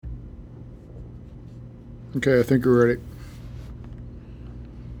Okay, I think we're ready.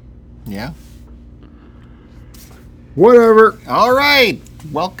 Yeah? Whatever. All right.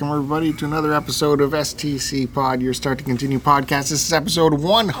 Welcome, everybody, to another episode of STC Pod, your Start to Continue podcast. This is episode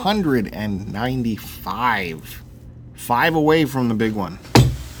 195. 5 away from the big one.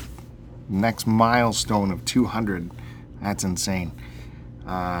 Next milestone of 200. That's insane.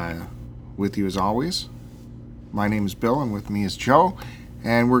 With you as always, my name is Bill, and with me is Joe.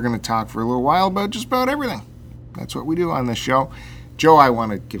 And we're going to talk for a little while about just about everything. That's what we do on this show. Joe, I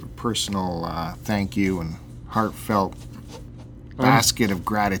want to give a personal thank you and heartfelt basket of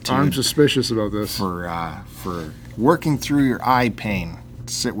gratitude. I'm suspicious about this. For working through your eye pain.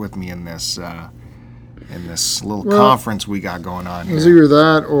 Sit with me in this little conference we got going on here. It's either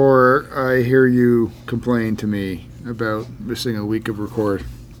that or I hear you complain to me about missing a week of record.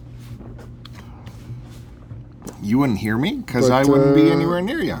 You wouldn't hear me because I wouldn't be anywhere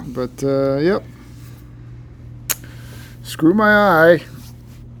near you. But, yep. Screw my eye.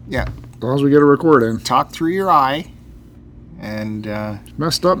 Yeah. As long as we get a recording. Talk through your eye. And it's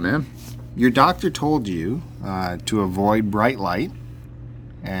messed up, man. Your doctor told you to avoid bright light.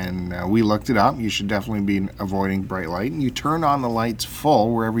 And we looked it up. You should definitely be avoiding bright light. And you turn on the lights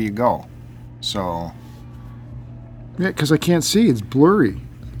full wherever you go. So. Yeah, because I can't see. It's blurry.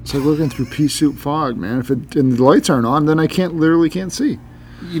 It's like looking through pea soup fog, man. And the lights aren't on, then I literally can't see.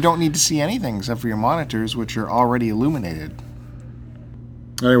 You don't need to see anything except for your monitors, which are already illuminated.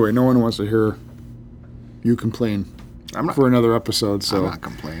 Anyway, no one wants to hear you complain for another episode. So I'm not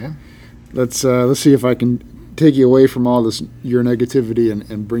complaining. Let's see if I can take you away from all this your negativity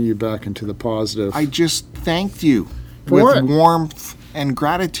and bring you back into the positive. I just thanked you for with what? Warmth and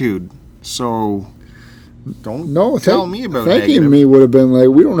gratitude. So don't tell me about thanking negative. me would have been like,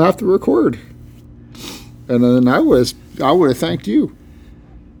 we don't have to record, and then I would have thanked you.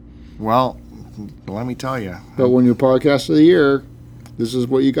 Well, let me tell you. But when you're podcast of the year, this is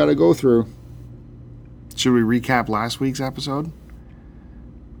what you got to go through. Should we recap last week's episode?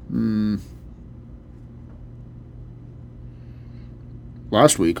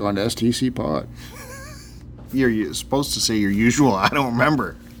 Last week on STC Pod. You're supposed to say your usual. I don't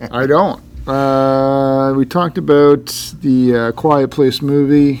remember. I don't. We talked about the Quiet Place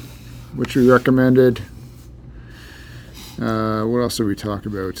movie, which we recommended. What else did we talk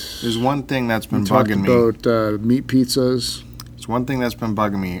about? There's one thing that's been bugging me. We talked about meat pizzas. There's one thing that's been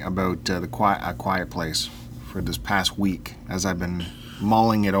bugging me about the Quiet Place for this past week as I've been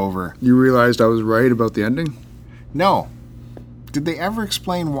mulling it over. You realized I was right about the ending? No. Did they ever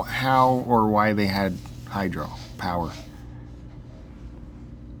explain how or why they had hydro power?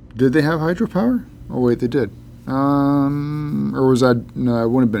 Did they have hydropower? Oh, wait, they did. Or was that... No, it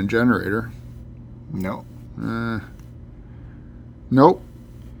wouldn't have been a generator. No. Nope.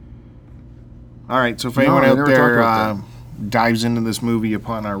 All right, so if anyone out there dives into this movie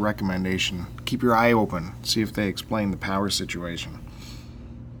upon our recommendation, keep your eye open. See if they explain the power situation.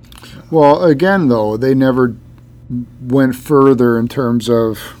 Well, again, though, they never went further in terms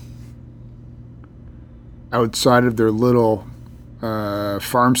of outside of their little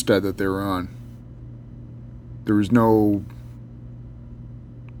farmstead that they were on. There was no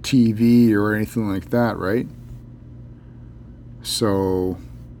TV or anything like that, right? So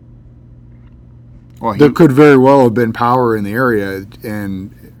there could very well have been power in the area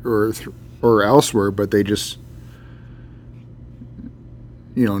or elsewhere, but they just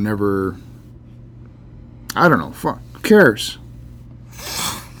never. I don't know. Fuck. Who cares?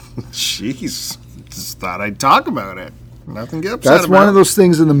 Jeez, just thought I'd talk about it. Nothing get upset That's about. one of those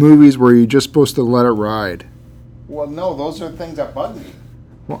things in the movies where you're just supposed to let it ride. Well, no, those are things that bug me.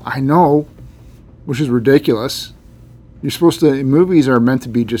 Well, I know, which is ridiculous. You're supposed to. Movies are meant to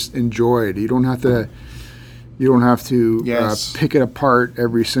be just enjoyed. You don't have to. Yes. Pick it apart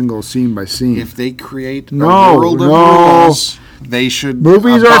every single scene by scene. If they create a world of rules, they should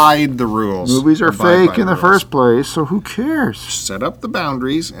abide the rules. Movies are fake in the first place, so who cares? Set up the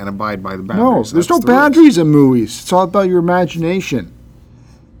boundaries and abide by the boundaries. No, there's no boundaries in movies. It's all about your imagination.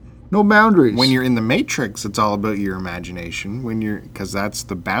 No boundaries. When you're in the Matrix, it's all about your imagination. Because that's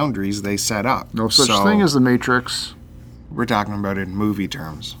the boundaries they set up. No such thing as the Matrix. We're talking about it in movie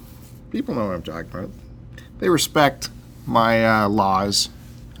terms. People know what I'm talking about. They respect my laws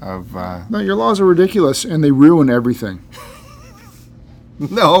of... No, your laws are ridiculous, and they ruin everything.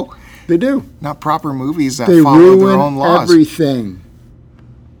 No. They do. Not proper movies that follow their own laws. They ruin everything.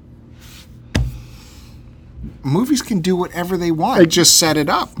 Movies can do whatever they want. Just set it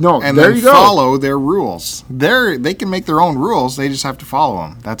up. No, and there then you go. Follow their rules. They can make their own rules. They just have to follow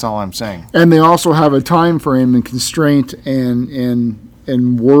them. That's all I'm saying. And they also have a time frame and constraint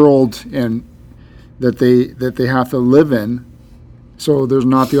and world and that they have to live in, so there's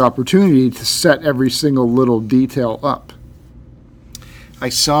not the opportunity to set every single little detail up. I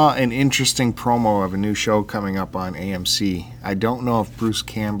saw an interesting promo of a new show coming up on AMC. I don't know if Bruce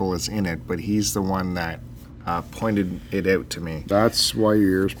Campbell is in it, but he's the one that pointed it out to me. That's why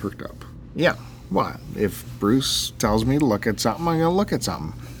your ears perked up. Yeah. Well, if Bruce tells me to look at something, I'm going to look at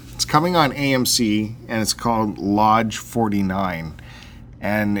something. It's coming on AMC, and it's called Lodge 49.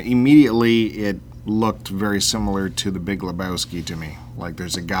 And immediately it looked very similar to The Big Lebowski to me. Like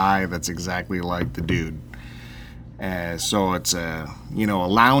there's a guy that's exactly like the dude. So it's a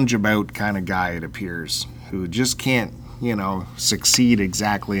loungeabout kind of guy, it appears, who just can't, succeed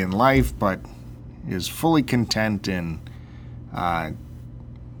exactly in life, but is fully content in,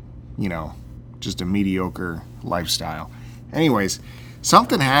 just a mediocre lifestyle. Anyways,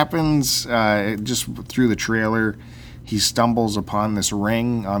 something happens just through the trailer. He stumbles upon this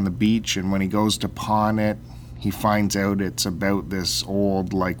ring on the beach, and when he goes to pawn it, he finds out it's about this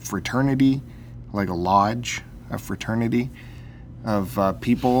old, fraternity, like a lodge, a fraternity of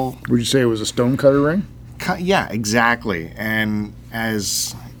people. Would you say it was a stonecutter ring? Yeah, exactly. And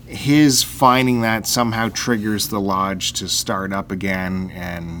as his finding that somehow triggers the lodge to start up again,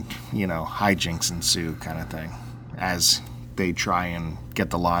 and, hijinks ensue kind of thing, as they try and get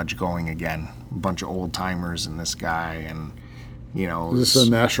the lodge going again. A bunch of old timers and this guy, and Is this a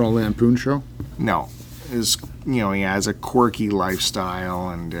National Lampoon show? No, he has a quirky lifestyle,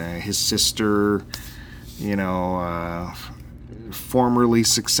 and his sister, formerly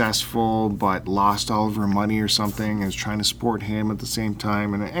successful but lost all of her money or something, and is trying to support him at the same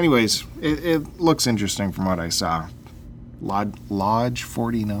time. And anyways, it looks interesting from what I saw. Lodge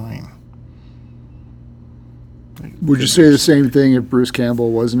 49. Would you say the same thing if Bruce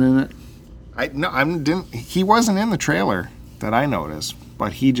Campbell wasn't in it? He wasn't in the trailer that I noticed,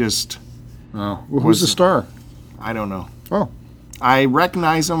 but he just. Oh, well, who's the star? I don't know. Oh, I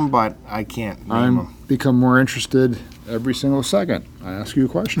recognize him, but I can't name him. Become more interested every single second I ask you a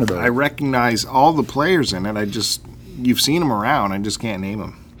question about it. I recognize all the players in it. You've seen them around. I just can't name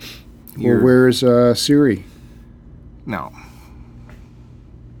them. Well, where's Siri? No,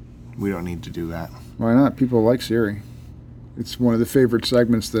 we don't need to do that. Why not? People like Siri. It's one of the favorite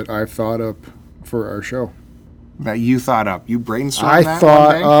segments that I've thought up for our show. That you thought up. You brainstormed I that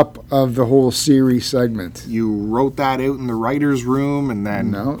thought one day? up of the whole Siri segment. You wrote that out in the writer's room and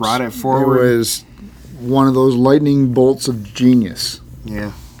then brought it forward? It was one of those lightning bolts of genius.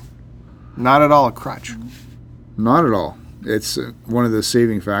 Yeah. Not at all a crutch. Not at all. It's one of the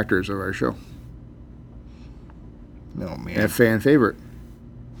saving factors of our show. No, man. And a fan favorite.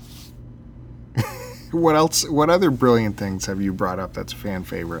 What else? What other brilliant things have you brought up that's a fan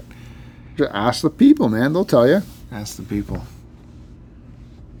favorite? Just ask the people, man. They'll tell you. Ask the people.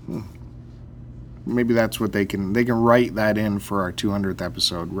 Maybe that's what they can write that in for our 200th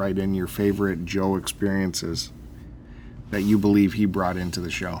episode. Write in your favorite Joe experiences that you believe he brought into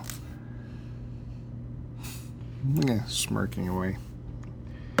the show. Yeah, smirking away.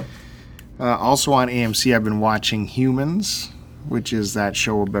 Also on AMC, I've been watching Humans, which is that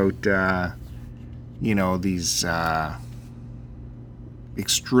show about these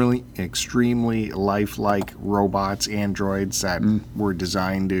extremely lifelike robots, androids that were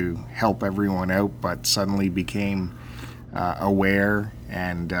designed to help everyone out, but suddenly became aware.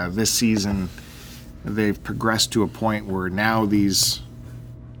 And this season, they've progressed to a point where now these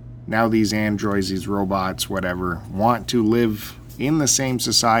androids, these robots, whatever, want to live in the same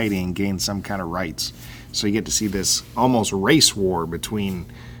society and gain some kind of rights. So you get to see this almost race war between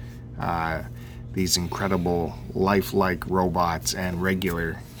these incredible lifelike robots and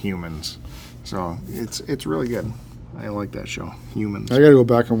regular humans. So it's really good. I like that show, Humans. I gotta go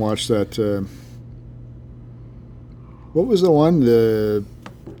back and watch that. What was the one? The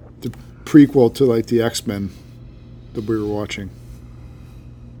prequel to the X-Men that we were watching.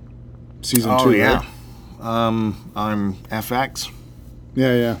 Season 2, yeah. right? On FX.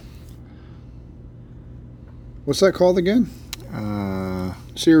 Yeah. What's that called again?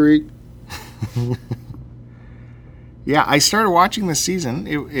 Siri. Yeah, I started watching this season.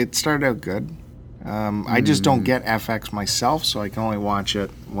 It started out good. I just don't get FX myself, so I can only watch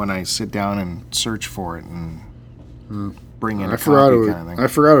it when I sit down and search for it and bring in a copy kind of thing. I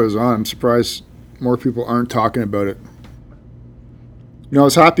forgot it was on. I'm surprised more people aren't talking about it. I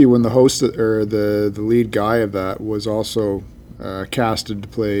was happy when the host or the lead guy of that was also casted to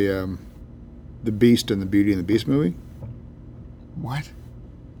play the Beast in the Beauty and the Beast movie. What?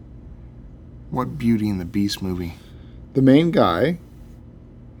 What Beauty and the Beast movie? The main guy.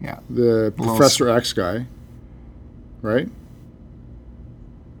 Yeah. The Professor X guy. Right?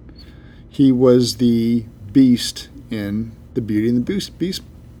 He was the Beast in the Beauty and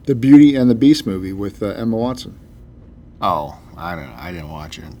the Beauty and the Beast movie with Emma Watson. Oh, I don't know. I didn't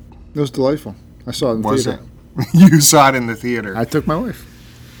watch it. It was delightful. I saw it in the Was theater. it? You saw it in the theater. I took my wife.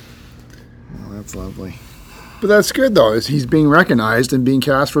 Oh, that's lovely. But that's good, though, is he's being recognized and being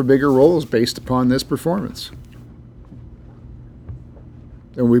cast for bigger roles based upon this performance.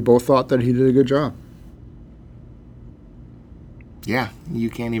 And we both thought that he did a good job. Yeah, you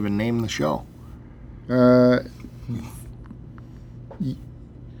can't even name the show. Can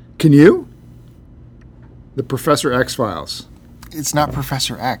you? The Professor X Files. It's not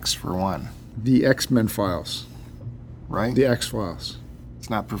Professor X, for one, The X-Men Files. right? The X Files. It's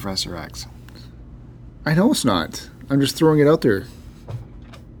not Professor X. I know it's not. I'm just throwing it out there.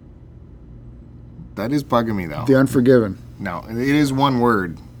 That is bugging me, though. The Unforgiven. No, it is one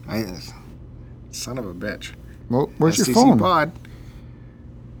word. Son of a bitch. Well, where's your STC phone? Pod.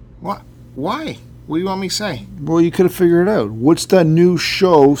 What? Why? What do you want me to say? Well, you could have figured it out. What's that new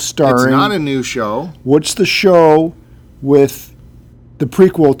show starring? It's not a new show. What's the show with the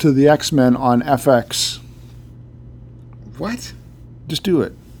prequel to the X-Men on FX? What? Just do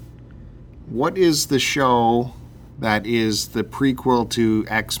it. What is the show that is the prequel to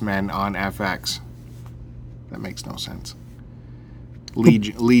X-Men on FX? That makes no sense.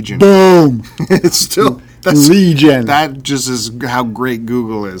 Legion. Boom. It's still that's Legion. That just is how great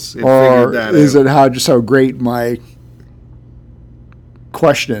Google is. It Or figured that is out. it how great my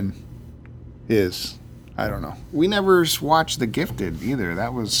question is? I don't know. We never watched The Gifted either.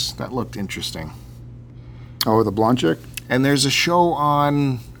 That looked interesting. Oh, the blonde chick? And there's a show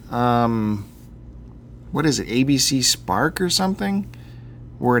on what is it? ABC Spark or something,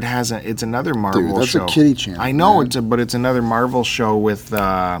 where it's another Marvel Dude, that's show. a kiddie channel. I know man. but it's another Marvel show with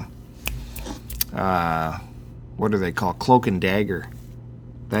what do they call Cloak and Dagger?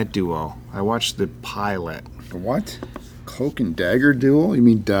 That duo. I watched the pilot. What? Cloak and Dagger duel? You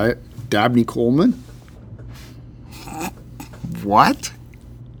mean Dabney Coleman? What?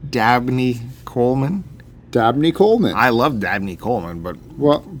 Dabney Coleman? Dabney Coleman. I love Dabney Coleman, but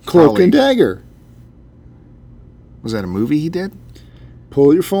Well, Cloak Probably. and Dagger. was that a movie he did?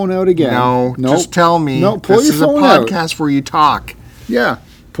 Pull your phone out again. No, Nope. just tell me. No, pull this your is a phone out. podcast where you talk. Yeah,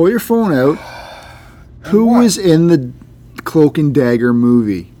 pull your phone out. Who what? was in the Cloak and Dagger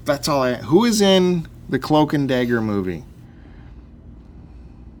movie? That's all I. Who is in the Cloak and Dagger movie?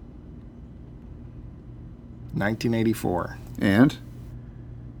 1984. And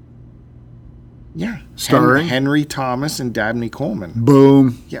Yeah, Starring? Henry Thomas and Dabney Coleman.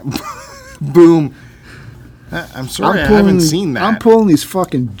 boom. Yeah, boom. I'm sorry, I haven't seen that. I'm pulling these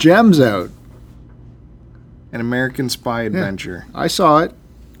fucking gems out. An American Spy Adventure I saw it.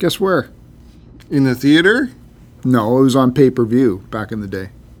 Guess where? in the theater. No, it was on pay-per-view back in the day.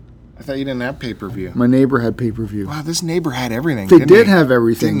 I thought you didn't have pay-per-view. My neighbor had pay-per-view. Wow, this neighbor had everything. They didn't did he? have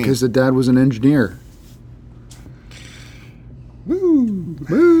everything Didn't he? because the dad was an engineer. Woo!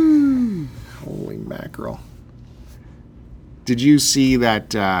 Woo! Holy mackerel! Did you see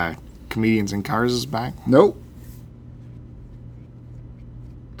that Comedians in Cars is back? Nope.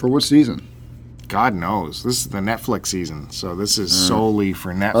 For what season? God knows. This is the Netflix season, so this is solely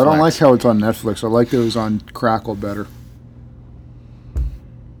for Netflix. I don't like how it's on Netflix. I like that it was on Crackle better.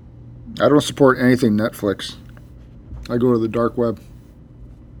 I don't support anything Netflix. I go to the dark web.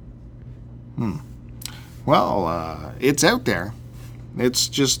 Well, it's out there. It's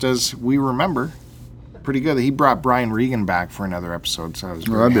just as we remember. Pretty good. He brought Brian Regan back for another episode, so I was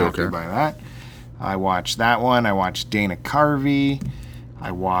very that'd be happy okay. by that. I watched that one. I watched Dana Carvey.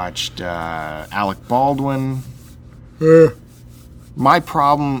 I watched Alec Baldwin. My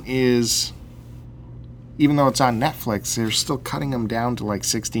problem is, even though it's on Netflix, they're still cutting them down to like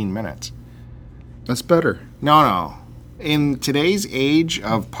 16 minutes. That's better. No. In today's age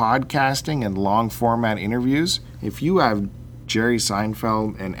of podcasting and long format interviews, if you have Jerry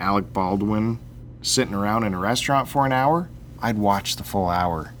Seinfeld and Alec Baldwin sitting around in a restaurant for an hour, I'd watch the full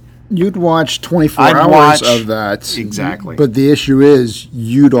hour. You'd watch 24 I'd hours watch- of that. Exactly. But the issue is,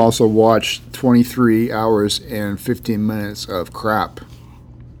 you'd also watch 23 hours and 15 minutes of crap.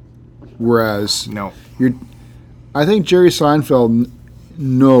 Whereas, No. I think Jerry Seinfeld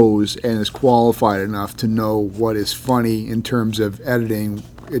knows and is qualified enough to know what is funny in terms of editing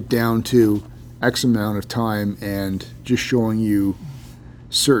it down to X amount of time and just showing you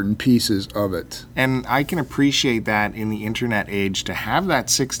certain pieces of it. And I can appreciate that in the internet age to have that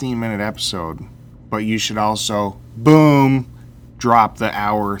 16-minute episode, but you should also, boom, drop the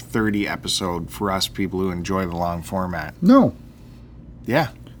hour 30 episode for us people who enjoy the long format. No, Yeah.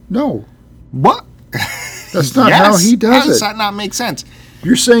 no. What? That's not how he does How does it. that not make sense?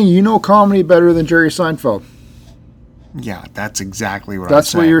 You're saying you know comedy better than Jerry Seinfeld. Yeah, that's exactly what That's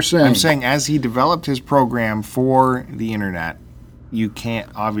I'm saying. what you're saying. I'm saying as he developed his program for the internet, you can't,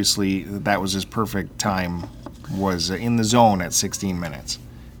 obviously, that was his perfect time, was in the zone at 16 minutes.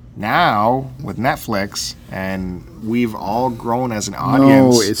 Now, with Netflix, and we've all grown as an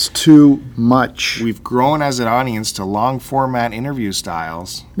audience. No, it's too much. We've grown as an audience to long format interview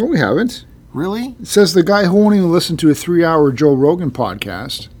styles. No, we haven't. Really? It says the guy who won't even listen to a 3-hour Joe Rogan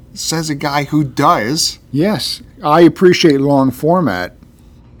podcast. Says a guy who does. Yes, I appreciate long format.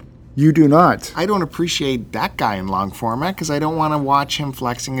 You do not. I don't appreciate that guy in long format because I don't want to watch him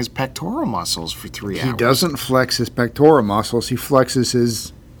flexing his pectoral muscles for 3 hours. He doesn't flex his pectoral muscles. He flexes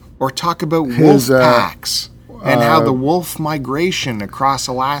his... Or talk about wolf packs and how the wolf migration across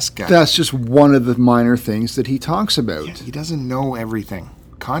Alaska. That's just one of the minor things that he talks about. He doesn't know everything.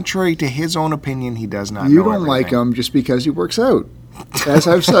 Contrary to his own opinion, he does not know You don't everything. like him just because he works out. As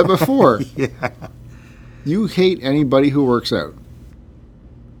I've said before. Yeah. You hate anybody who works out.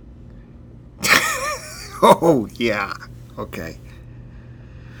 Oh, yeah. Okay.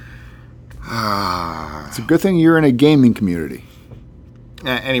 It's a good thing you're in a gaming community.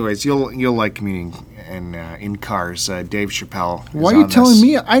 Anyways, you'll like commuting in cars. Dave Chappelle. Why are you telling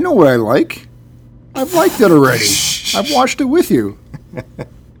me? I know what I like. I've liked it already. I've watched it with you.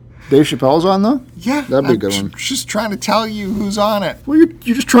 Dave Chappelle's on, though? Yeah. That'd be a good one. Just trying to tell you who's on it. Well,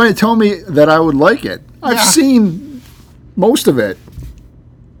 you're just trying to tell me that I would like it. I've Yeah. seen most of it.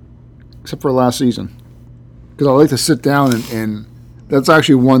 Except for last season. Because I like to sit down and that's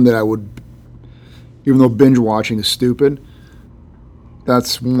actually one that I would, even though binge watching is stupid,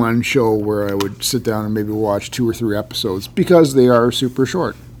 that's one show where I would sit down and maybe watch 2 or 3 episodes because they are super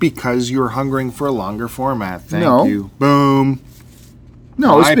short. Because you're hungering for a longer format. Thank No. you. Boom.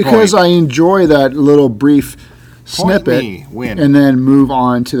 No, it's My because point. I enjoy that little brief snippet me, win. and then move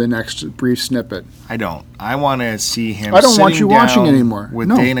on to the next brief snippet. I don't. I want to see him. I don't want sitting you watching down anymore. With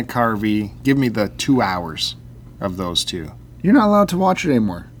No. Dana Carvey. Give me the 2 hours of those two. You're not allowed to watch it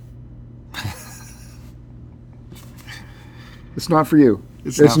anymore. It's not for you.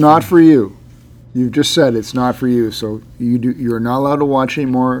 It's not for you. You've just said it's not for you, so you're not allowed to watch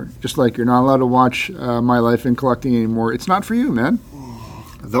anymore. Just like you're not allowed to watch My Life in Collecting anymore. It's not for you, man.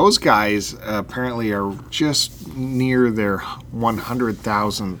 Those guys apparently are just near their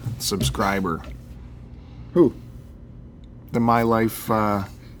 100,000th subscriber. Who? The My Life. The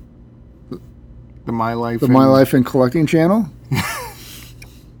My Life. The My Life in Collecting channel?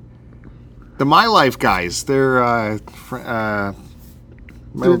 The My Life guys. They're. No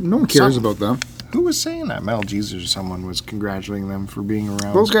one cares about them. Who was saying that? Metal Jesus or someone was congratulating them for being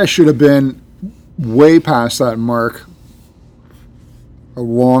around. Those guys should have been way past that mark a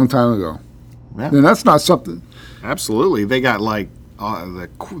long time ago. Yeah. And that's not something. Absolutely. They got like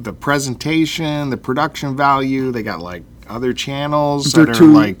the presentation, the production value. They got like other channels They're that are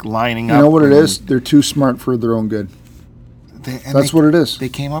too- like lining You up. know what it and is? They're too smart for their own good. That's they, what it is. They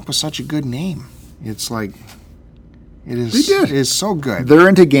came up with such a good name. It's like it is. They did. It is so good. They're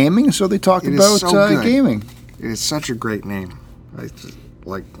into gaming, so they talk It is about so good. gaming. It is such a great name.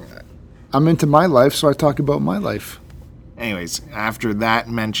 I'm into my life, so I talk about my life. Anyways, after that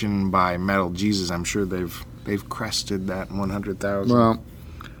mention by Metal Jesus, I'm sure they've crested that 100,000. Well,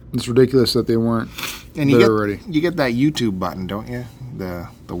 it's ridiculous that they weren't and you there get already. you get that YouTube button, don't you?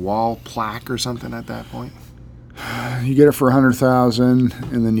 The wall plaque or something at that point. You get it for 100,000,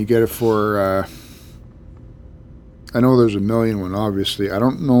 and then you get it for. I know there's a million one, obviously. I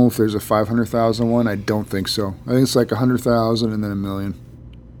don't know if there's a 500,000 one. I don't think so. I think it's like 100,000 and then a million.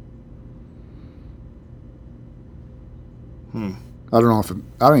 I don't know if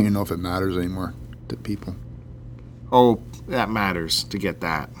I don't even know if it matters anymore to people. Oh, that matters to get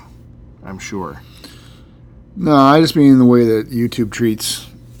that. I'm sure. No, I just mean the way that YouTube treats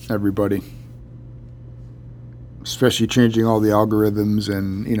everybody, especially changing all the algorithms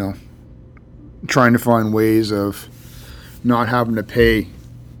and trying to find ways of not having to pay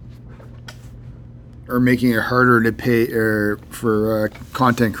or making it harder to pay for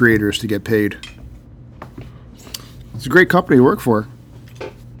content creators to get paid. It's a great company to work for.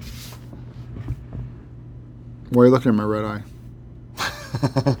 Why are you looking at my red eye?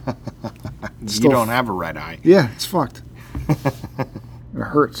 You don't have a red eye. Yeah, it's fucked. It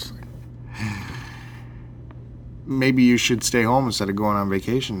hurts. Maybe you should stay home instead of going on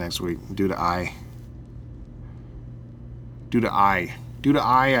vacation next week due to eye. Due to eye,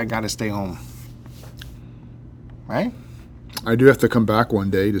 I gotta stay home. Right? I do have to come back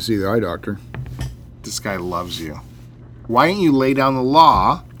one day to see the eye doctor. This guy loves you. Why didn't you lay down the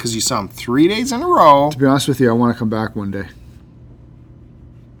law? Because you saw him 3 days in a row. To be honest with you, I want to come back one day.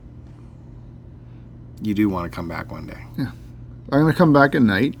 You do want to come back one day. I'm going to come back at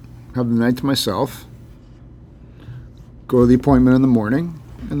night, have the night to myself, go to the appointment in the morning,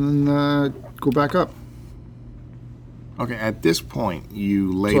 and then go back up. Okay, at this point,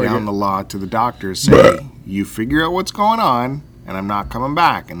 you lay So I down get- the law to the doctor, say, you figure out what's going on, and I'm not coming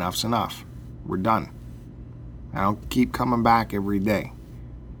back. Enough's enough. We're done. I don't keep coming back every day,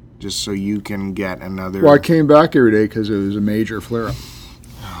 just so you can get another... Well, I came back every day because it was a major flare-up.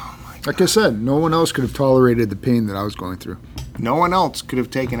 Like I said, no one else could have tolerated the pain that I was going through. No one else could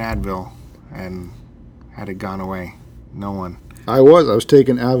have taken Advil and had it gone away. No one. I was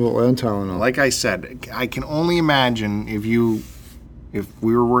taking Advil and Tylenol. Like I said, I can only imagine if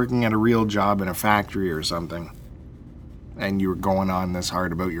we were working at a real job in a factory or something, and you were going on this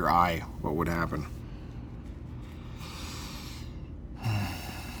hard about your eye, what would happen?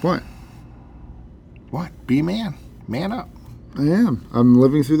 What? What? Be a man. Man up. I am. I'm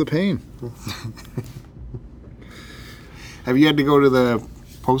living through the pain. Have you had to go to the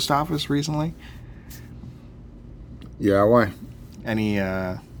post office recently? Yeah, why? Any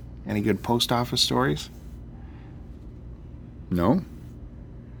good post office stories? No.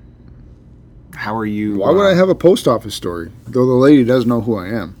 How are you? Why would I have a post office story? Though the lady does know who I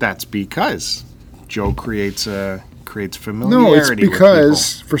am. That's because Joe creates familiarity. No, it's with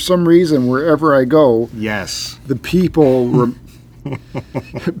because for some reason wherever I go, people. Yes. the people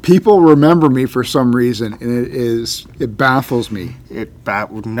people remember me for some reason, and it baffles me.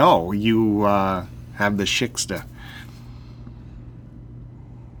 No, you have the shiksta.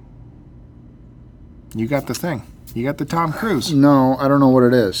 You got the thing. You got the Tom Cruise. No, I don't know what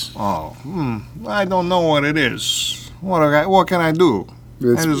it is. Oh, I don't know what it is. What can I do?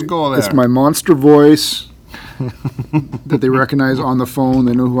 I just go there. It's my monster voice that they recognize on the phone.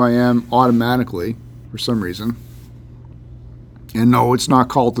 They know who I am automatically for some reason. And no, it's not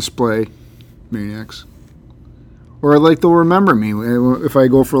called Display Maniacs. Or like they'll remember me if I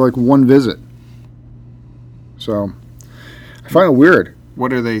go for like one visit. So I find it weird.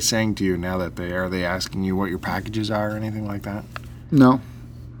 What are they saying to you now that are they asking you what your packages are or anything like that? No,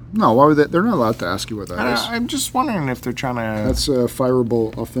 why would they? They're not allowed to ask you what that is. I'm just wondering if they're trying That's a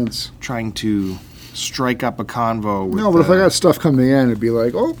fireable offense. to strike up a convo with No, but if I got stuff coming in, it'd be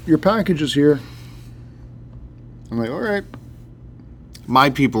like, oh, your package is here. I'm like, all right. my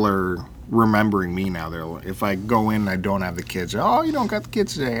people are remembering me now. If I go in and I don't have the kids, oh, you don't got the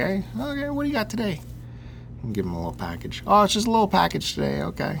kids today, eh? Okay, what do you got today? And give them a little package. Oh, it's just a little package today.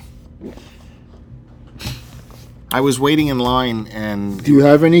 Okay. I was waiting in line, and Do you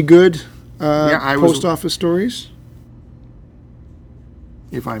have any good I was- post office stories?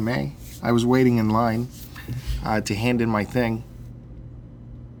 if I may, I was waiting in line to hand in my thing,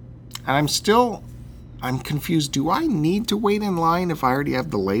 and I'm confused. Do I need to wait in line if I already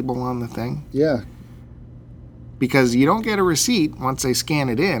have the label on the thing? Yeah. Because you don't get a receipt once they scan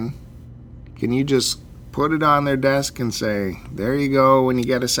it in. Can you just put it on their desk and say, there you go, when you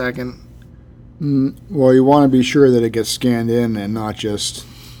get a second? Well, you want to be sure that it gets scanned in and not just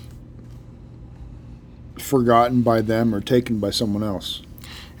forgotten by them or taken by someone else.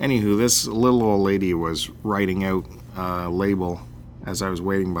 Anywho, this little old lady was writing out a label as I was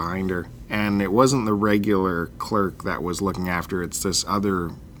waiting behind her. And it wasn't the regular clerk that was looking after. It's this other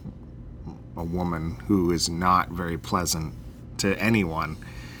a woman who is not very pleasant to anyone.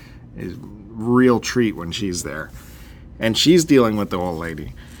 Is real treat when she's there. And she's dealing with the old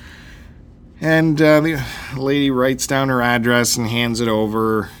lady. And the lady writes down her address and hands it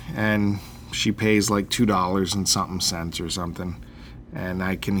over, and she pays like $2 and something cents or something. And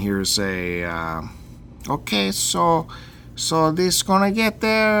I can hear her say, okay, so this gonna get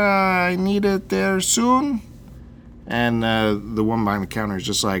there, I need it there soon? And the woman behind the counter is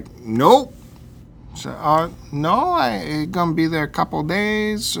just like, nope. So, no, it's gonna be there a couple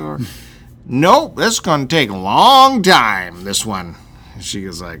days, or nope, this is gonna take a long time, this one. And she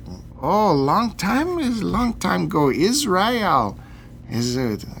goes like, oh, long time? Is a long time ago, Israel. Is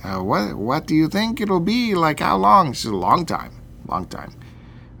it, what do you think it'll be? Like how long? She said, a long time.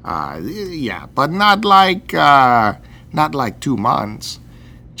 Yeah, but not like 2 months.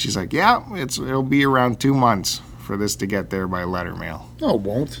 She's like, yeah, it'll be around 2 months for this to get there by letter mail. No, it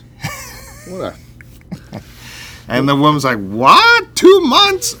won't. What a... And the woman's like, what? 2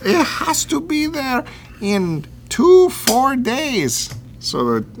 months? It has to be there in 4 days.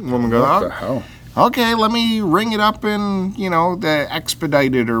 So the woman goes, What the hell? okay, let me ring it up in, the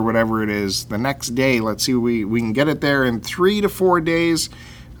expedited or whatever it is the next day. Let's see, we can get it there in 3 to 4 days.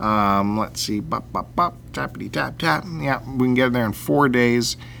 Let's see, tappity tap tap. Yeah, we can get it there in 4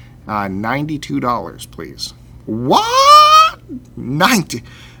 days. $92, please. What? 90?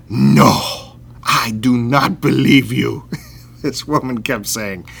 No, I do not believe you. This woman kept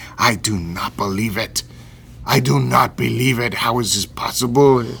saying, I do not believe it. I do not believe it. How is this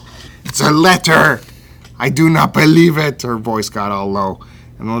possible? It's a letter. I do not believe it. Her voice got all low.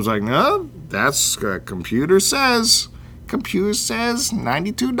 And I was like, no, that's computer says. Computer says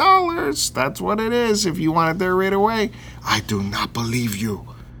 $92. That's what it is if you want it there right away. I do not believe you.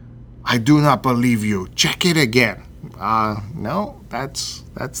 I do not believe you. Check it again. No, that's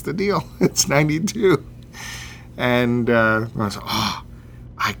the deal. It's 92. And I was like,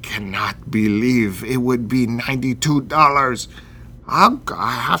 I cannot believe it would be $92.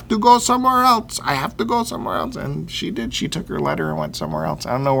 I have to go somewhere else. I have to go somewhere else. And she did. She took her letter and went somewhere else.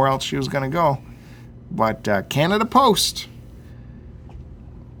 I don't know where else she was going to go. But Canada Post,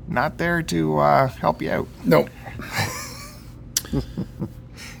 not there to help you out. No.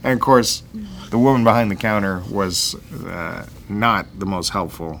 And, of course, the woman behind the counter was not the most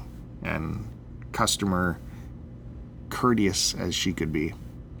helpful and customer courteous as she could be.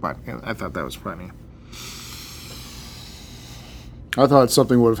 But I thought that was funny. I thought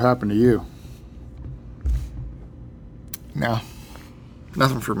something would have happened to you. No,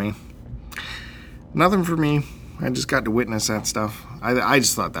 nothing for me. Nothing for me. I just got to witness that stuff. I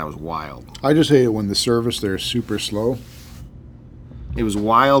just thought that was wild. I just hate it when the service there is super slow. It was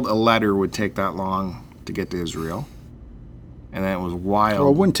wild a letter would take that long to get to Israel. And then it was wild. Well,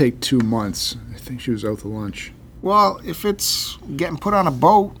 it wouldn't take 2 months. I think she was out to lunch. Well, if it's getting put on a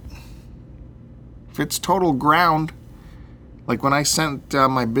boat, if it's total ground, like when I sent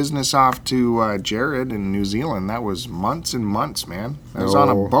my business off to Jared in New Zealand, that was months and months, man. That was on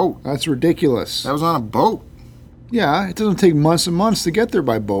a boat. That's ridiculous. That was on a boat. Yeah, it doesn't take months and months to get there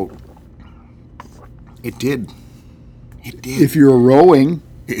by boat. It did. It did. If you're rowing.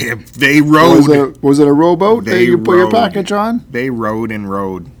 If they rowed. Was it a rowboat that you put your package on? They rowed and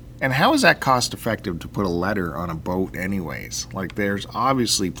rowed. And how is that cost effective to put a letter on a boat anyways? Like, there's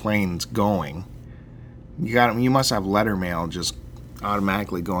obviously planes going. You must have letter mail just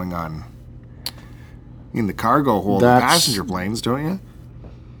automatically going on in the cargo hold of passenger planes, don't you?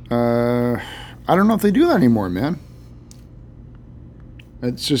 I don't know if they do that anymore, man.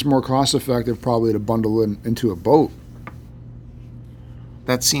 It's just more cost effective probably to bundle it into a boat.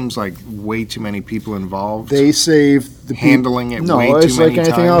 That seems like way too many people involved. They save the handling it way too many times. No, it's like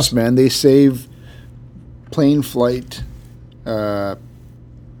anything else, man. They save plane flight, letter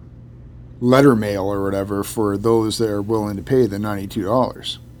mail or whatever for those that are willing to pay the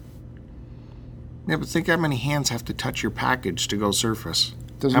 $92. Yeah, but think how many hands have to touch your package to go surface.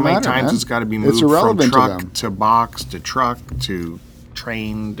 Doesn't how many matter, times man. it's got to be moved from truck to box to truck to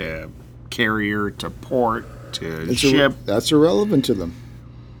train to carrier to port to ship. That's irrelevant to them.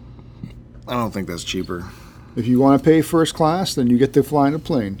 I don't think that's cheaper. If you want to pay first class, then you get to fly in a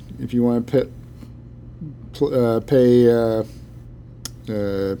plane. If you want to pay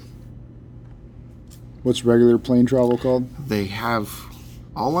what's regular plane travel called? They have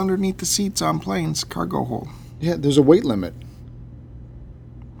all underneath the seats on planes, cargo hold. Yeah, there's a weight limit.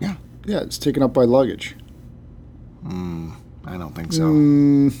 Yeah. Yeah, it's taken up by luggage. I don't think so.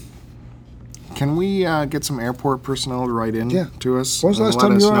 Can we get some airport personnel to write in to us? When was the last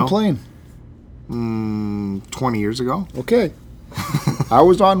time you were on a plane? 20 years ago. Okay. I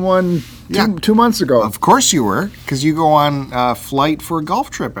was on one 2 months ago. Of course you were, because you go on a flight for a golf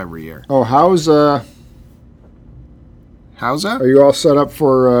trip every year. Oh, how's that? Are you all set up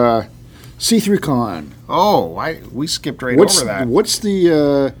for C3Con? Oh, we skipped over that. What's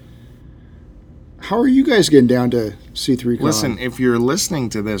the... how are you guys getting down to C3Con? Listen, if you're listening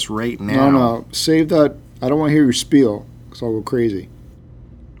to this right now... No, save that. I don't want to hear your spiel, because I'll go crazy.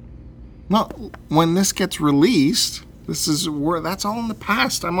 No, when this gets released, that's all in the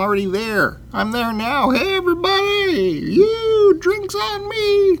past. I'm already there. I'm there now. Hey, everybody! Drinks on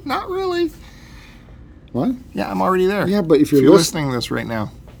me! Not really. What? Yeah, I'm already there. Yeah, but if you're listening to this right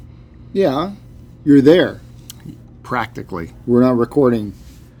now. Yeah, you're there. Practically. We're not recording.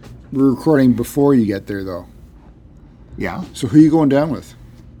 We're recording before you get there, though. Yeah. So who are you going down with?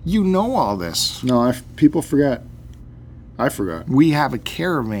 You know all this. No, people forget. I forgot. We have a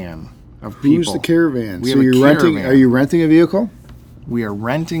caravan of people. Who's the caravan? So you're renting? Are you renting a vehicle? We are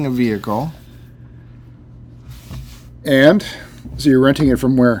renting a vehicle. And so you're renting it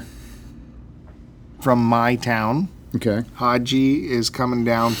from where? From my town. Okay. Haji is coming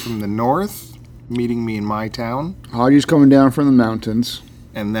down from the north, meeting me in my town. Haji's coming down from the mountains.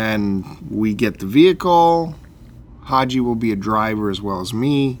 And then we get the vehicle. Haji will be a driver as well as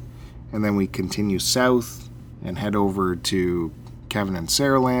me. And then we continue south and head over to Kevin and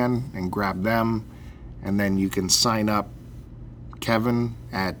Saraland and grab them. And then you can sign up Kevin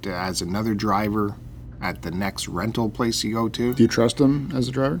as another driver at the next rental place you go to. Do you trust him as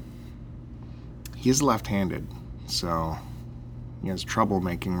a driver? He's left-handed, so he has trouble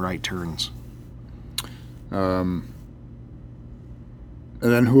making right turns. And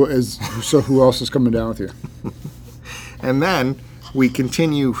then who else is coming down with you? And then we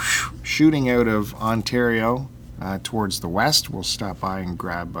continue shooting out of Ontario towards the west. We'll stop by and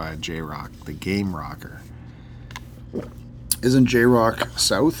grab J-Rock, the game rocker. Isn't J-Rock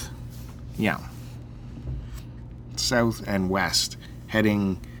south? Yeah. South and west.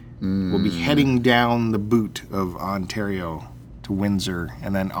 We'll be heading down the boot of Ontario to Windsor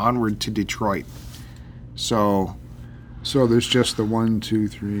and then onward to Detroit. So there's just the 1, 2,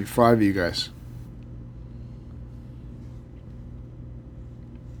 3, 5 of you guys.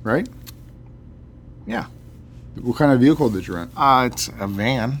 Right? Yeah. What kind of vehicle did you rent? It's a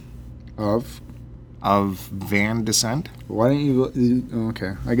van Of? van descent. Why didn't you...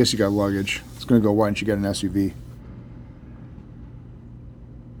 Okay, I guess you got luggage. It's going to go, why didn't you get an SUV?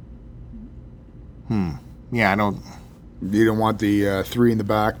 Yeah, I don't... You don't want the 3 in the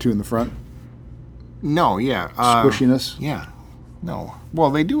back, 2 in the front? No, yeah. Squishiness? Yeah. No.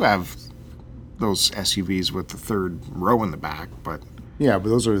 Well, they do have those SUVs with the third row in the back, but... Yeah, but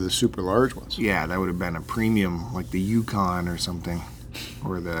those are the super large ones. Yeah, that would have been a premium, like the Yukon or something.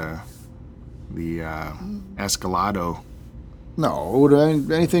 Or the Escalado. No, would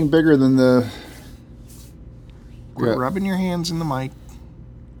anything bigger than the... Quit rubbing your hands in the mic.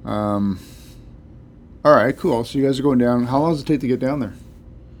 All right, cool. So you guys are going down. How long does it take to get down there?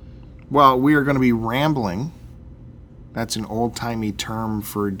 Well, we are going to be rambling. That's an old-timey term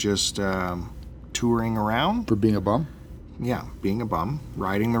for just touring around. For being a bum? Yeah, being a bum,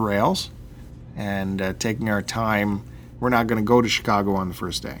 riding the rails, and taking our time. We're not going to go to Chicago on the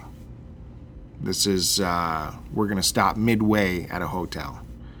first day. This is, we're going to stop midway at a hotel.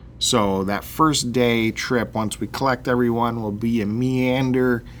 So that first day trip, once we collect everyone, will be a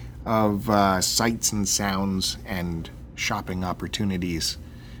meander of sights and sounds and shopping opportunities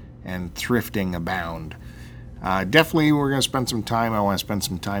and thrifting abound. Definitely we're going to spend some time. I want to spend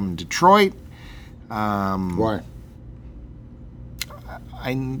some time in Detroit. Why?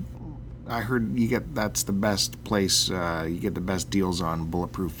 I heard that's the best place. You get the best deals on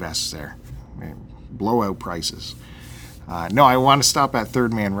bulletproof vests there. Blowout prices. No, I want to stop at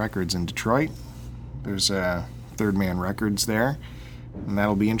Third Man Records in Detroit. There's Third Man Records there, and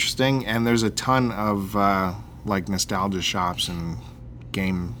that'll be interesting. And there's a ton of like nostalgia shops and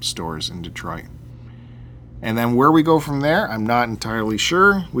game stores in Detroit. And then where we go from there, I'm not entirely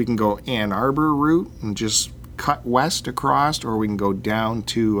sure. We can go Ann Arbor route and just cut west across, or we can go down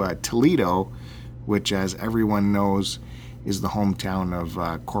to Toledo, which, as everyone knows, is the hometown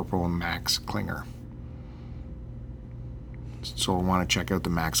of Corporal Max Klinger. So I want to check out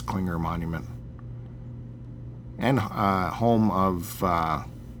the Max Klinger Monument. And home of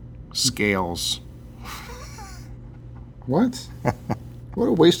Scales. What? What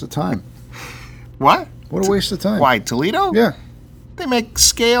a waste of time. What? What a waste of time. Why, Toledo? Yeah. They make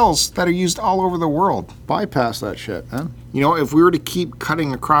scales that are used all over the world. Bypass that shit, man. You know, if we were to keep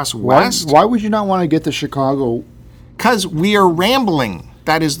cutting across west... Why would you not want to get to Chicago? Because we are rambling.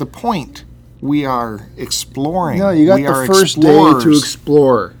 That is the point. We are exploring. No, you got the first explorers. day to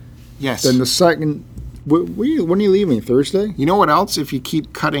explore. Yes. Then the second... When are you leaving? Thursday? You know what else? If you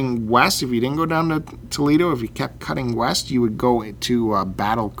keep cutting west, if you didn't go down to Toledo, if you kept cutting west, you would go to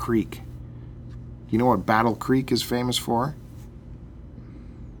Battle Creek. You know what Battle Creek is famous for?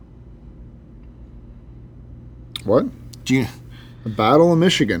 What? A battle in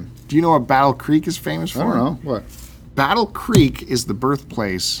Michigan. Do you know what Battle Creek is famous for? I don't know. What? Battle Creek is the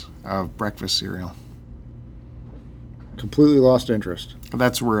birthplace of breakfast cereal. Completely lost interest.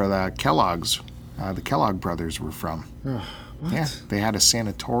 That's where the Kellogg brothers were from. What? Yeah, they had a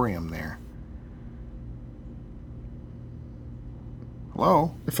sanatorium there.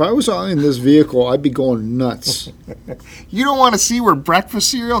 Hello? If I was in this vehicle, I'd be going nuts. You don't want to see where breakfast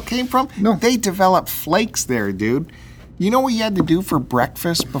cereal came from? No. They developed flakes there, dude. You know what you had to do for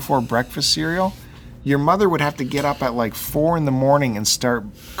breakfast before breakfast cereal? Your mother would have to get up at like 4 in the morning and start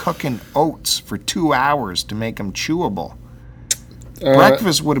cooking oats for 2 hours to make them chewable.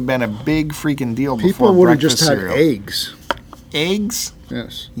 Breakfast would have been a big freaking deal before People would have breakfast just had cereal. eggs. Eggs?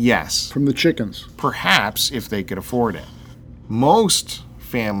 Yes. Yes. From the chickens. Perhaps if they could afford it. Most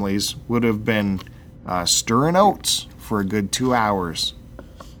families would have been stirring oats for a good 2 hours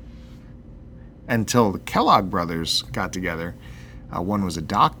until the Kellogg brothers got together. One was a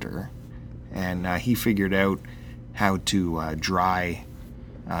doctor, and he figured out how to dry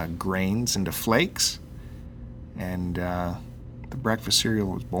grains into flakes, and the breakfast cereal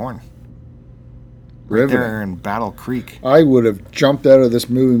was born. Right there in Battle Creek. I would have jumped out of this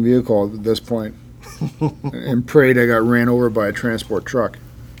moving vehicle at this point and prayed I got ran over by a transport truck.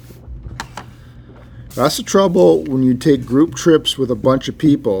 That's the trouble when you take group trips with a bunch of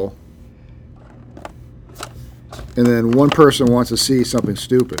people and then one person wants to see something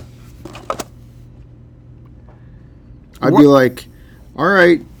stupid. I'd be like, all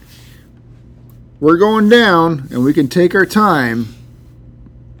right, we're going down and we can take our time,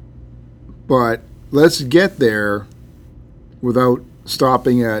 but let's get there without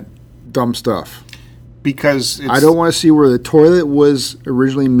stopping at dumb stuff. Because I don't want to see where the toilet was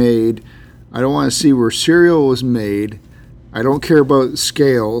originally made. I don't want to see where cereal was made. I don't care about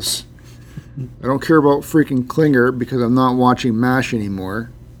scales. I don't care about freaking Klinger because I'm not watching MASH anymore.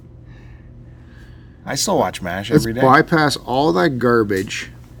 I still watch MASH every day. Let's bypass all that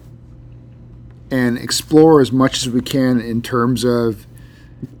garbage and explore as much as we can in terms of,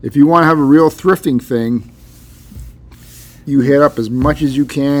 if you want to have a real thrifting thing, you hit up as much as you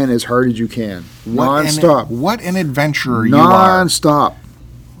can, as hard as you can. Non-stop. What an adventurer you are. Non-stop.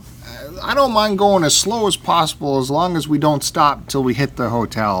 I don't mind going as slow as possible as long as we don't stop till we hit the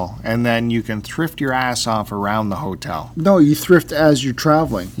hotel, and then you can thrift your ass off around the hotel. No, you thrift as you're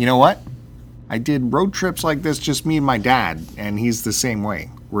traveling. You know what? I did road trips like this, just me and my dad, and he's the same way,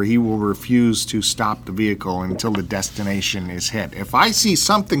 where he will refuse to stop the vehicle until the destination is hit. If I see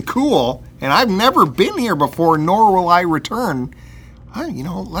something cool, and I've never been here before, nor will I return,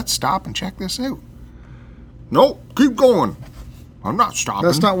 let's stop and check this out. Nope, keep going. I'm not stopping.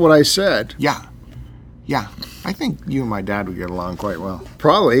 That's not what I said. Yeah. I think you and my dad would get along quite well.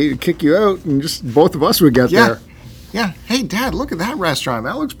 Probably. He'd kick you out, and just both of us would get there. Yeah. Hey, Dad, look at that restaurant.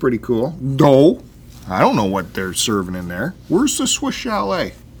 That looks pretty cool. No. I don't know what they're serving in there. Where's the Swiss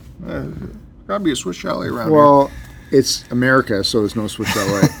Chalet? Gotta be a Swiss Chalet around here. Well, it's America, so there's no Swiss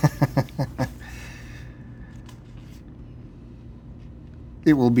Chalet.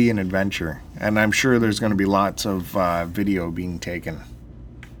 It will be an adventure. And I'm sure there's going to be lots of video being taken.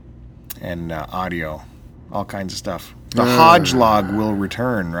 And audio. All kinds of stuff. The Hodge log will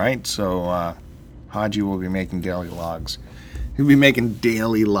return, right? So Hodgie will be making daily logs. He'll be making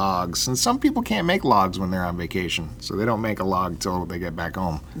daily logs. And some people can't make logs when they're on vacation. So they don't make a log till they get back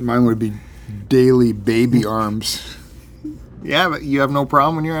home. Mine would be daily baby arms. Yeah, but you have no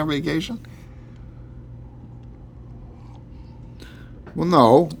problem when you're on vacation? Well,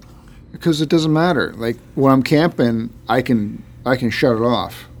 no, because it doesn't matter. Like, when I'm camping, I can shut it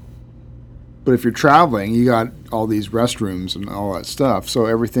off. But if you're traveling, you got all these restrooms and all that stuff. So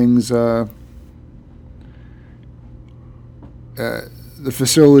everything's... the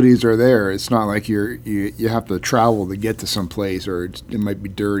facilities are there. It's not like you have to travel to get to some place, or it might be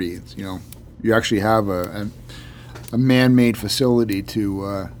dirty. It's, you actually have a man-made facility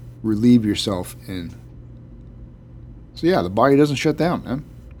to relieve yourself in. So yeah, the body doesn't shut down, man.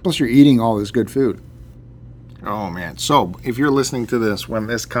 Plus you're eating all this good food. Oh man. So if you're listening to this when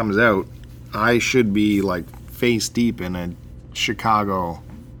this comes out, I should be like face deep in a Chicago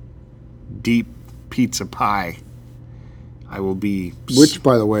deep pizza pie. I will be... Which,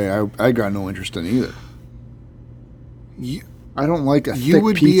 by the way, I got no interest in either. I don't like a thick pizza. You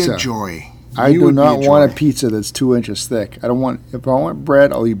would be a joy. I do not want a pizza that's 2 inches thick. If I want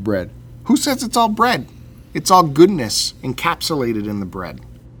bread, I'll eat bread. Who says it's all bread? It's all goodness encapsulated in the bread.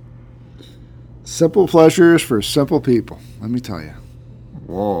 Simple pleasures for simple people, let me tell you.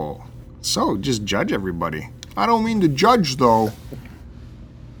 Whoa. So, just judge everybody. I don't mean to judge, though.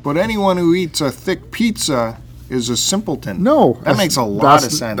 But anyone who eats a thick pizza... is a simpleton. No. That makes a lot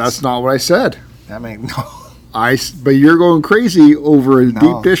of sense. That's not what I said. That makes no. But you're going crazy over a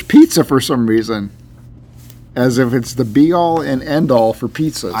deep dish pizza for some reason. As if it's the be all and end all for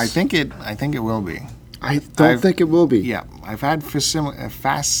pizzas. I think it will be. I don't think it will be. Yeah. I've had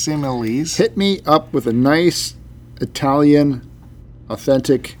facsimiles. Hit me up with a nice Italian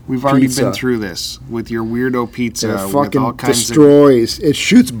authentic We've already pizza. been through this with your weirdo pizza. It with fucking all kinds destroys. It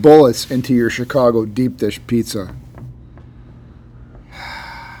shoots bullets into your Chicago deep dish pizza.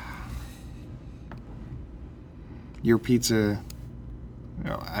 Your pizza.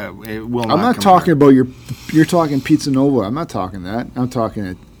 It will not. I'm not talking about your. You're talking Pizza Nova. I'm not talking that. I'm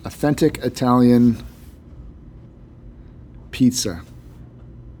talking authentic Italian pizza.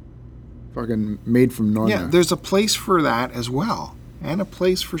 Fucking made from Nonna. Yeah, there's a place for that as well. And a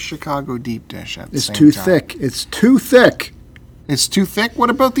place for Chicago deep dish at the same time. It's too thick. It's too thick?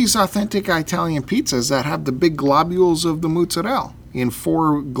 What about these authentic Italian pizzas that have the big globules of the mozzarella in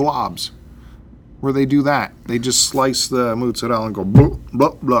 4 globs? Where they do that. They just slice the mozzarella and go blah,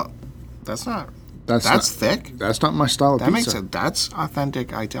 blah, blah. That's not That's thick. That's not my style of That pizza. makes it. That's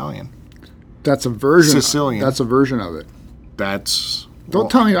authentic Italian. That's a version. Sicilian. That's a version of it. That's. Don't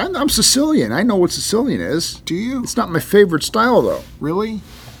tell me. I'm Sicilian. I know what Sicilian is. Do you It's not my favorite style, though. really?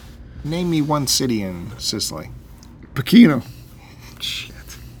 Name me one city in Sicily. Pechino. Shit.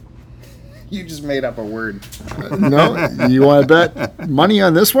 You just made up a word. No? You want to bet money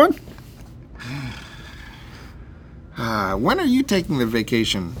on this one? When are you taking the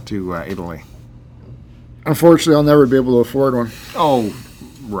vacation to Italy? Unfortunately, I'll never be able to afford one. Oh,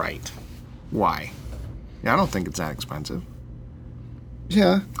 right. Why? Yeah, I don't think it's that expensive.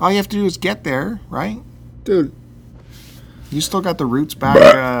 Yeah. All you have to do is get there, right? Dude, You still got the roots back.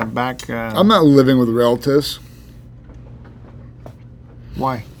 I'm not living with relatives.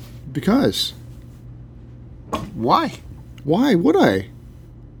 Why? Because. Why? Why would I?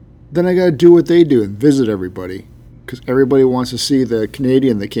 Then I got to do what they do and visit everybody. Because everybody wants to see the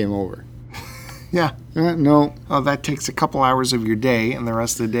Canadian that came over. Yeah. No. Oh, that takes a couple hours of your day, and the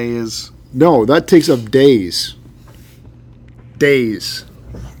rest of the day is. No, that takes up days. Days.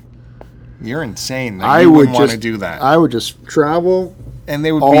 You're insane. I You would wouldn't want to just do that. I would just travel. And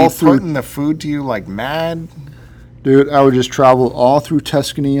they would all be through- putting the food to you like mad. Dude, I would just travel all through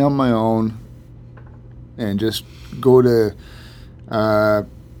Tuscany on my own and just go to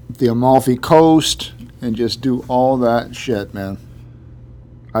the Amalfi Coast and just do all that shit, man.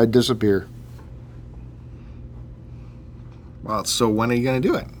 I'd disappear. Well, so when are you going to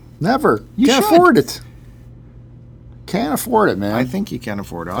do it? Never. You Can't should. afford it. Can't afford it, man. I think you can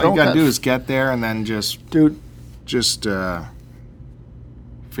afford it. All don't you got to got- do is get there and then just Dude,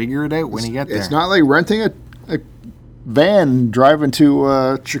 figure it out when you get there. it's not like renting a van and driving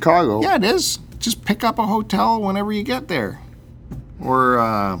to Chicago. Yeah, it is. Just pick up a hotel whenever you get there.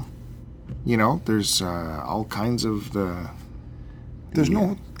 Or, there's all kinds of the... There's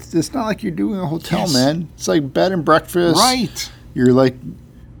no... It's not like you're doing a hotel, Yes. man. It's like bed and breakfast. Right. You're like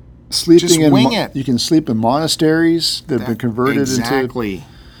sleeping Just in. wing it. You can sleep in monasteries that have been converted into. Exactly.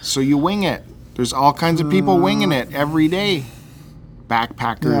 So you wing it. There's all kinds of people winging it every day.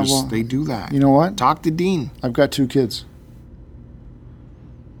 Backpackers, Yeah, well, they do that. You know what? Talk to Dean. I've got 2 kids.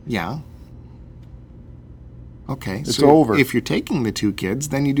 Yeah. Okay. It's so over. If you're taking the 2 kids,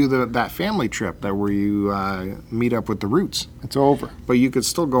 then you do that family trip where you meet up with the roots. It's over. But you could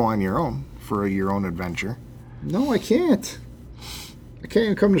still go on your own for your own adventure. No, I can't. I can't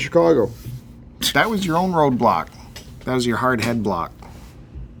even come to Chicago. That was your own roadblock. That was your hard head block.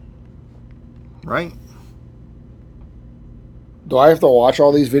 Right? Do I have to watch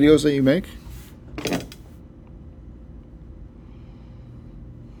all these videos that you make?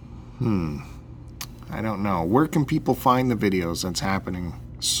 I don't know. Where can people find the videos that's happening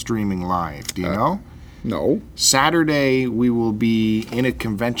streaming live? Do you know? No. Saturday, we will be in a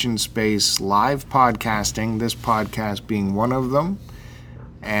convention space live podcasting, this podcast being one of them.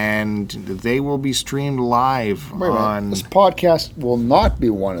 And they will be streamed live Wait a minute. on. This podcast will not be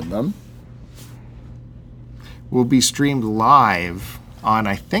one of them. Will be streamed live on,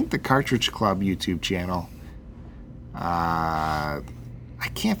 I think, the Cartridge Club YouTube channel. I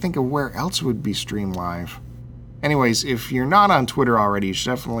can't think of where else it would be streamed live. Anyways, if you're not on Twitter already, you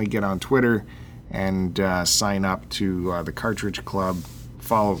should definitely get on Twitter and sign up to the Cartridge Club.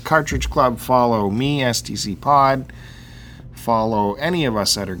 Follow Cartridge Club, follow me, STC Pod, follow any of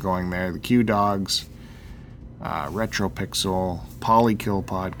us that are going there, the Q Dogs, Retro Pixel, Polykill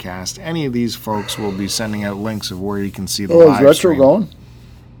Podcast. Any of these folks will be sending out links of where you can see the Oh, live is Retro stream. going?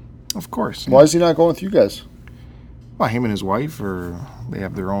 Of course. Why is he not going with you guys? Well, him and his wife, they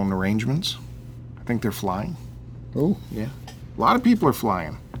have their own arrangements. I think they're flying. Oh. Yeah. A lot of people are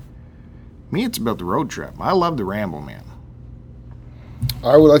flying. Me, it's about the road trip. I love the ramble, man.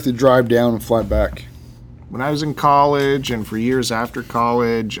 I would like to drive down and fly back. When I was in college and for years after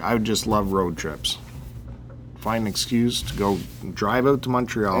college, I would just love road trips. Find an excuse to go drive out to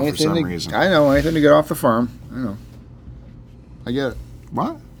Montreal for some reason. I know, anything to get off the farm. I know. I get it.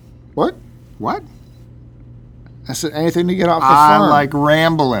 What? What? What? I said anything to get off the I farm. like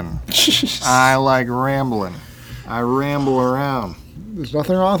rambling. I like rambling. I ramble around. There's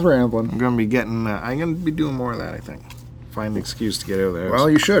nothing wrong with rambling. I'm gonna be doing more of that, I think. Find an excuse to get out of there. Well,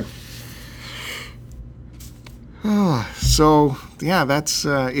 you should. So, yeah, that's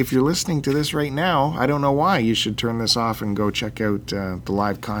if you're listening to this right now, I don't know why. You should turn this off and go check out the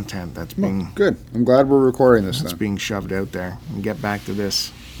live content that's being Good. I'm glad we're recording this then. being shoved out there, and get back to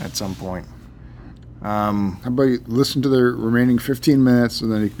this at some point. How about you listen to the remaining 15 minutes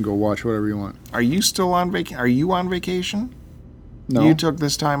and then you can go watch whatever you want. Are you still on vacation? Are you on vacation? No. You took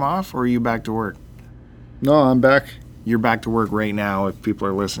this time off, or are you back to work? No, I'm back you're back to work right now if people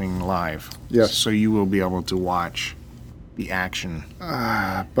are listening live. Yes. So you will be able to watch the action.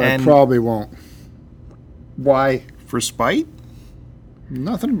 But I probably won't. Why? For spite?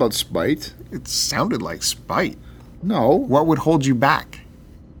 Nothing about spite. It sounded like spite. No. What would hold you back?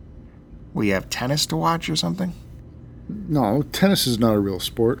 Will you have tennis to watch or something? No, tennis is not a real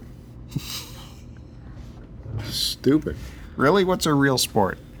sport. Stupid. Really? What's a real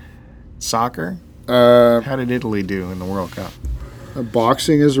sport? Soccer? How did Italy do in the World Cup?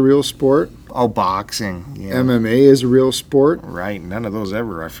 Boxing is a real sport. Oh, boxing. Yeah. MMA is a real sport. Right. None of those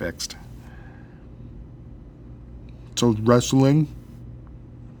ever I fixed. So wrestling?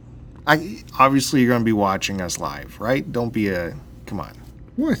 Obviously you're going to be watching us live, right? Don't be a... Come on.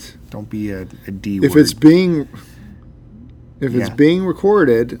 What? Don't be a D If word. it's being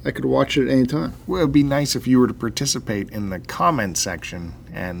recorded, I could watch it at any time. Well, it would be nice if you were to participate in the comment section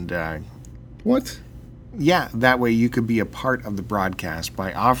and... What? Yeah, that way you could be a part of the broadcast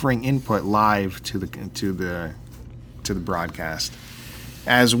by offering input live to the broadcast,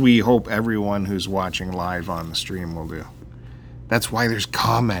 as we hope everyone who's watching live on the stream will do. That's why there's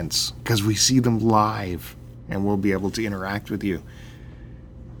comments, because we see them live, and we'll be able to interact with you.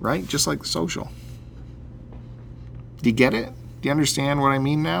 Right? Just like the social. Do you get it? Do you understand what I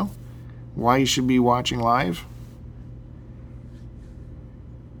mean now? Why you should be watching live?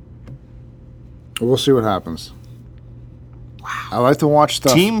 We'll see what happens. Wow. I like to watch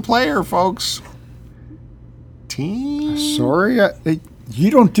stuff. Team player, folks. Team. Sorry,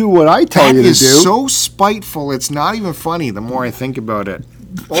 you don't do what I tell you to do. That is so spiteful. It's not even funny the more I think about it.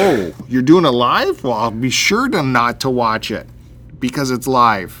 Oh, you're doing it live? Well, I'll be sure to not to watch it because it's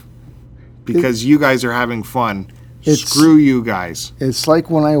live. Because you guys are having fun. Screw you guys. It's like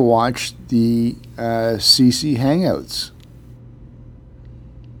when I watch the CC Hangouts.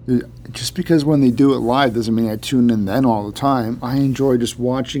 Just because when they do it live doesn't mean I tune in then all the time. I enjoy just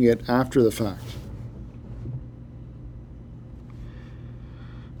watching it after the fact.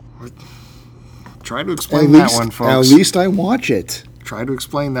 Try to explain that one, folks. At least I watch it. Try to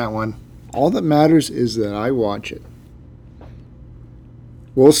explain that one. All that matters is that I watch it.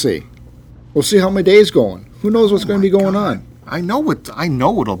 We'll see. We'll see how my day's going. Who knows what's going to be going on? I know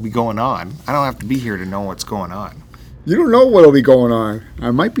what'll be going on. I don't have to be here to know what's going on. You don't know what'll be going on. I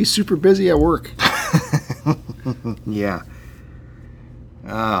might be super busy at work. Yeah.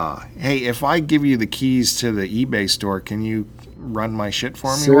 Hey, if I give you the keys to the eBay store, can you run my shit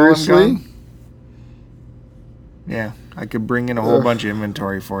for me? Seriously? While I'm gone? Yeah, I could bring in a whole bunch of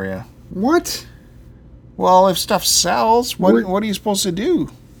inventory for you. What? Well, if stuff sells, what are you supposed to do?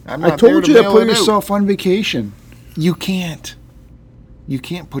 I told you to put yourself on vacation. You can't. You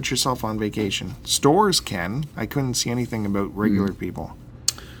can't put yourself on vacation. Stores can. I couldn't see anything about regular people.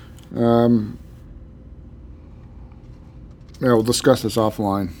 Yeah, we'll discuss this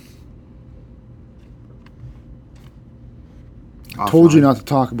offline. I told you not to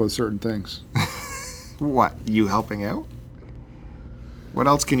talk about certain things. What? You helping out? What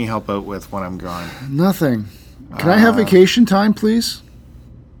else can you help out with when I'm gone? Nothing. Can I have vacation time, please?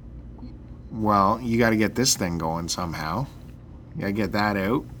 Well, you got to get this thing going somehow. You got to get that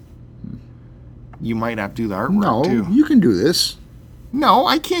out. You might have to do the artwork, too. No, you can do this. No,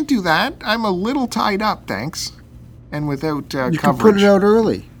 I can't do that. I'm a little tied up, thanks. And without coverage. You can put it out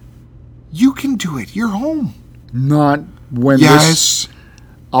early. You can do it. You're home. Not when Yes.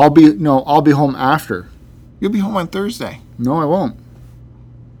 I'll be home after. You'll be home on Thursday. No, I won't.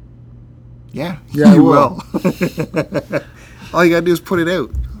 Yeah. Yeah, you I will. All you got to do is put it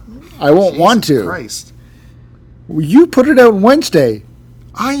out. I won't want to. Christ. You put it out Wednesday.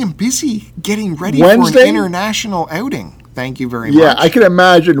 I am busy getting ready Wednesday? for an international outing. Thank you very much. Yeah, I can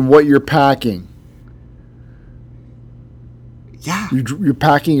imagine what you're packing. Yeah. You're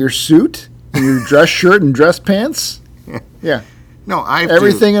packing your suit, and your dress shirt and dress pants. Yeah. No, I have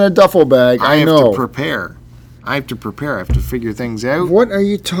everything in a duffel bag. I know. have to prepare. I have to figure things out. What are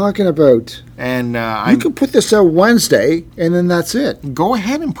you talking about? And you can put this out Wednesday, and then that's it. Go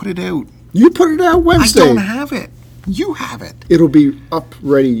ahead and put it out. You put it out Wednesday. I don't have it. You have it. It'll be up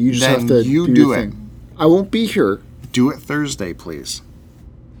ready. You just Then have to you do do your it. thing. I won't be here. Do it Thursday, please.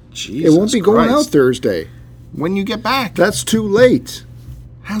 Jesus It won't be going out Christ. Thursday. When you get back. That's too late.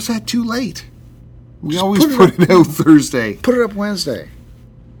 How's that too late? We Just always put put it out Thursday. Put it up Wednesday.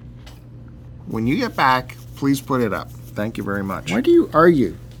 When you get back, please put it up. Thank you very much. Why do you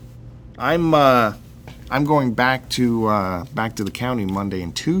argue? I'm going back to the county Monday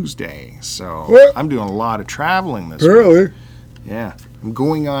and Tuesday, so What? I'm doing a lot of traveling this week. Really? Yeah, I'm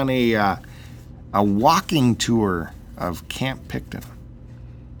going on a walking tour of Camp Picton.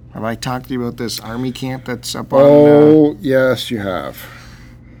 Have I talked to you about this army camp that's up on... Oh, yes, you have.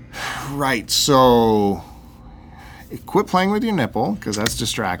 Right, so quit playing with your nipple, because that's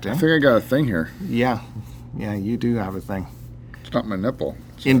distracting. I think I got a thing here. Yeah, you do have a thing. It's not my nipple.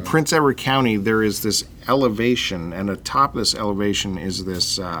 In Prince Edward County, there is this elevation, and atop this elevation is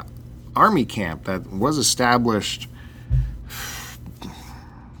this army camp that was established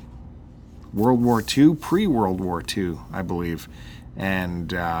World War II, pre-World War II, I believe.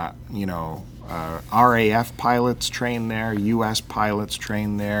 And, RAF pilots train there, U.S. pilots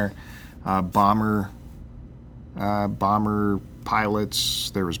train there, bomber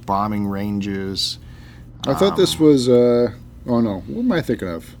pilots. There was bombing ranges. I thought this was, oh no, what am I thinking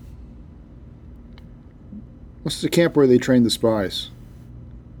of? What's the camp where they trained the spies?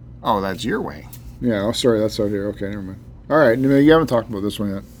 Oh, that's your way. Yeah, oh, sorry, that's out here. Okay, never mind. All right, you haven't talked about this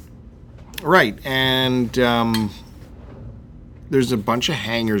one yet. Right, and there's a bunch of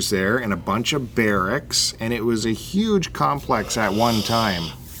hangars there and a bunch of barracks, and it was a huge complex at one time.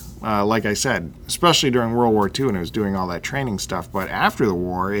 Like I said, especially during World War II, and it was doing all that training stuff. But after the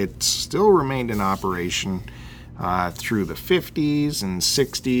war, it still remained in operation through the 50s and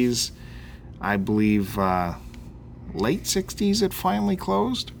 60s. I believe late 60s it finally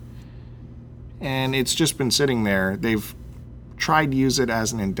closed. And it's just been sitting there. They've tried to use it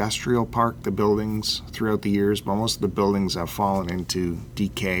as an industrial park, the buildings, throughout the years, but most of the buildings have fallen into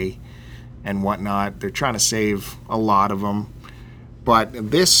decay and whatnot. They're trying to save a lot of them. But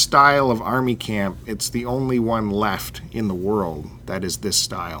this style of army camp, it's the only one left in the world that is this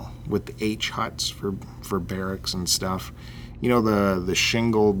style, with the H huts for barracks and stuff. You know, the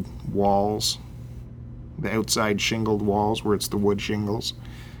shingled walls, the outside shingled walls where it's the wood shingles.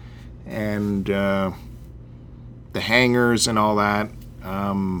 And the hangars and all that.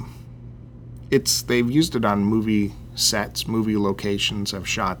 They've used it on movie sets, movie locations have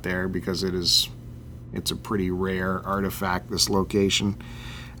shot there because it's a pretty rare artifact, this location.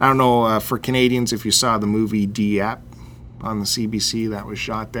 I don't know, for Canadians, if you saw the movie Dieppe on the CBC, that was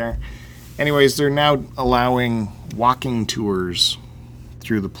shot there. Anyways, they're now allowing walking tours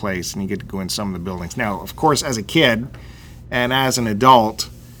through the place, and you get to go in some of the buildings. Now, of course, as a kid and as an adult,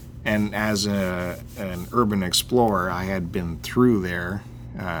 and as an urban explorer, I had been through there,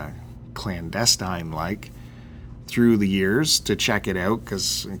 clandestine-like, through the years to check it out,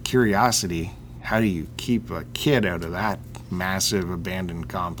 because curiosity, how do you keep a kid out of that massive abandoned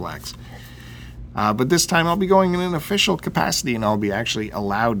complex? But this time I'll be going in an official capacity, and I'll be actually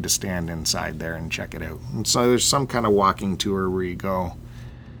allowed to stand inside there and check it out. And so there's some kind of walking tour where you go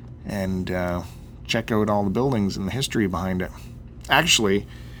and check out all the buildings and the history behind it. Actually,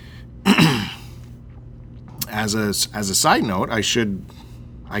 as a side note,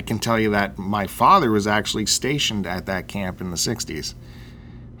 I can tell you that my father was actually stationed at that camp in the 60s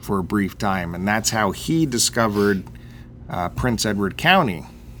for a brief time, and that's how he discovered Prince Edward County.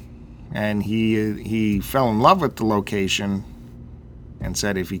 And he fell in love with the location and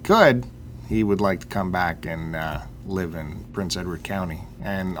said if he could, he would like to come back and live in Prince Edward County.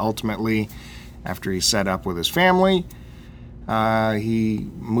 And ultimately, after he set up with his family, he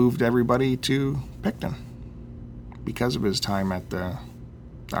moved everybody to Picton because of his time at the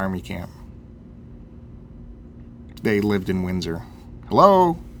army camp. They lived in Windsor.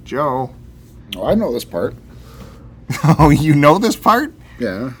 Hello, Joe. Oh, I know this part. Oh, you know this part?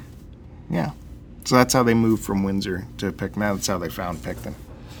 Yeah. Yeah. So that's how they moved from Windsor to Picton. That's how they found Picton.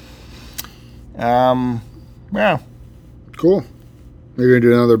 Yeah. Cool. Are you going to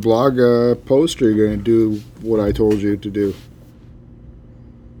do another blog post, or are you going to do what I told you to do?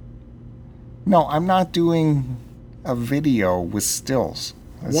 No, I'm not doing a video with stills.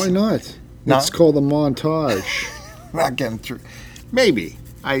 Why not? No. It's called a montage. Not getting through. Maybe.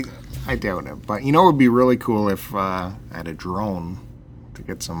 I doubt it. But you know, it would be really cool if I had a drone to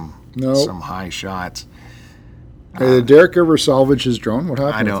get some high shots. Did Derek ever salvage his drone? What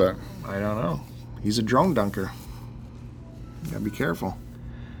happened with that? I don't know. He's a drone dunker. You gotta be careful.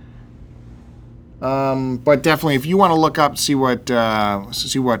 But definitely, if you want to look up, see what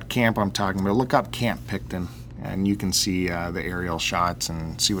camp I'm talking about, look up Camp Picton, and you can see the aerial shots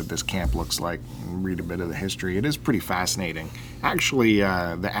and see what this camp looks like and read a bit of the history. It is pretty fascinating. Actually,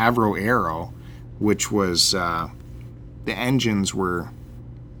 the Avro Arrow, which was the engines were,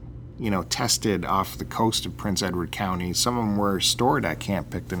 tested off the coast of Prince Edward County. Some of them were stored at Camp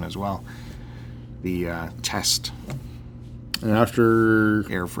Picton as well. The test. And after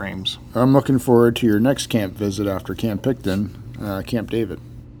airframes. I'm looking forward to your next camp visit after Camp Picton, Camp David.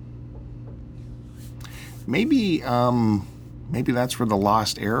 Maybe that's where the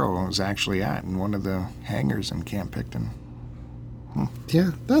Lost Arrow was actually at, in one of the hangars in Camp Picton.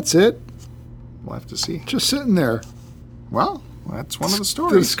 Yeah, that's it. We'll have to see. Just sitting there. Well, that's one of the The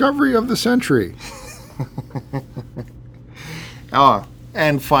stories. discovery of the century. Oh,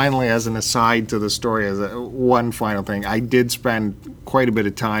 and finally, as an aside to the story, as one final thing, I did spend quite a bit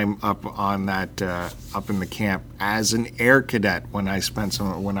of time up on that, up in the camp as an air cadet when I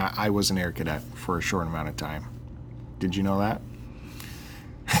was an air cadet for a short amount of time. Did you know that?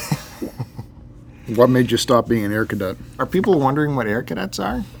 What made you stop being an air cadet? Are people wondering what air cadets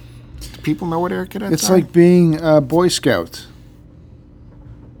are? Do people know what air cadets It's are? like being a Boy Scout.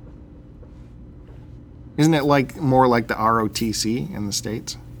 Isn't it like more like the ROTC in the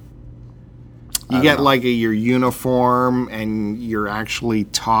States? You I get don't know. like your uniform and you're actually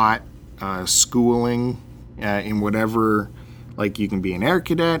taught schooling in whatever, like you can be an air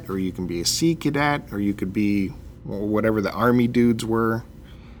cadet or you can be a sea cadet or you could be whatever the Army dudes were.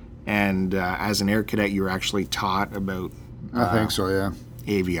 And as an air cadet, you're actually taught about I think so, yeah.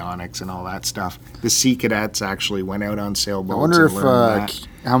 avionics and all that stuff. The sea cadets actually went out on sailboats. I wonder and if learned that.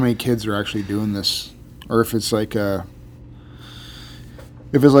 how many kids are actually doing this, or if it's like a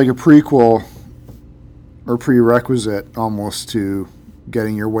prequel or prerequisite almost to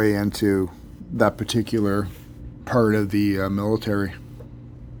getting your way into that particular part of the military.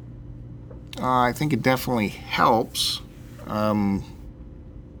 I think it definitely helps.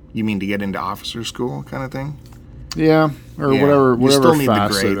 You mean to get into officer school kind of thing? Yeah, or Yeah. whatever You still need the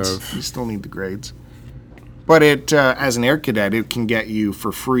facet grades. of. You still need the grades. But it, as an air cadet, it can get you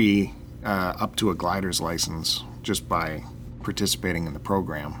for free up to a glider's license just by participating in the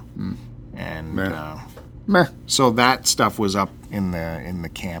program. And Meh. so that stuff was up in the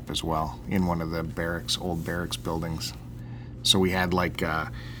camp as well, in one of the old barracks buildings. So we had like a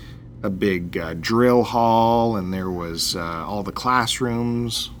big drill hall, and there was all the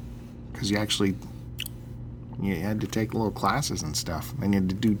classrooms, because you had to take little classes and stuff. And you had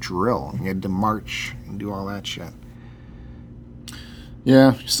to do drill, and you had to march and do all that shit.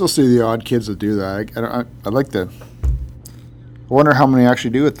 Yeah, you still see the odd kids that do that. I'd like to. I wonder how many actually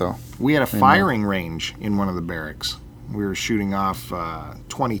do it though. We had a firing range in one of the barracks. We were shooting off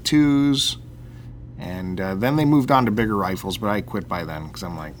 22s, and then they moved on to bigger rifles, but I quit by then because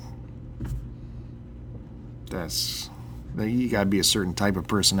I'm like, you got to be a certain type of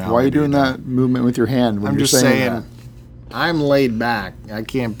personality. Why are you doing that movement with your hand when I'm you're just saying, that? I'm laid back. I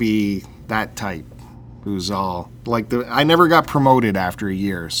can't be that type who's all like I never got promoted after a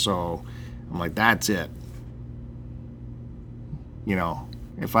year, so I'm like, that's it. You know,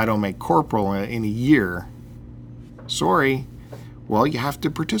 if I don't make corporal in a year, sorry. Well, you have to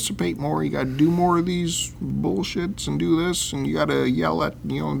participate more. You got to do more of these bullshits and do this, and you got to yell at,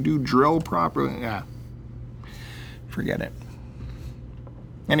 do drill properly. Yeah. Forget it.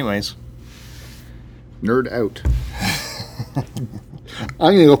 Anyways. Nerd out.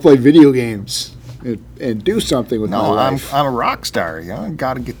 I'm gonna go play video games and do something with my life. I'm a rock star. I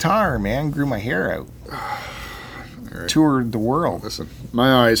got a guitar, man. Grew my hair out. Right. Toured the world. Listen,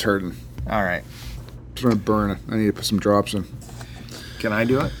 my eye's hurting. All right. It's gonna burn it. I need to put some drops in. Can I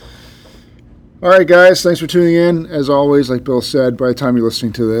do it? All right, guys. Thanks for tuning in. As always, like Bill said, by the time you're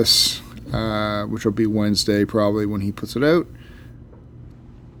listening to this, which will be Wednesday probably when he puts it out,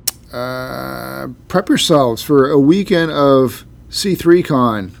 prep yourselves for a weekend of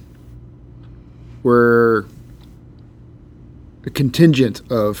C3Con, where a contingent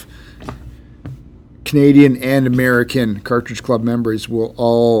of Canadian and American Cartridge Club members will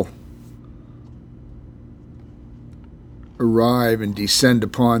all arrive and descend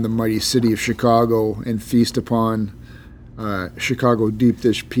upon the mighty city of Chicago and feast upon Chicago deep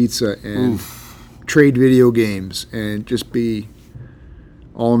dish pizza and trade video games and just be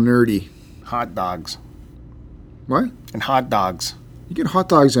all nerdy. Hot dogs. What? And hot dogs. You get hot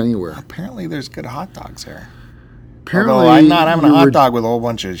dogs anywhere. Apparently there's good hot dogs there. Apparently, although I'm not having a hot dog with a whole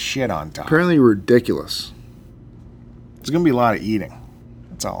bunch of shit on top. Apparently you're ridiculous. There's going to be a lot of eating.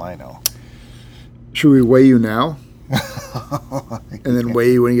 That's all I know. Should we weigh you now? And then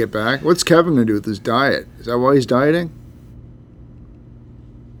weigh you when you get back? What's Kevin going to do with his diet? Is that why he's dieting?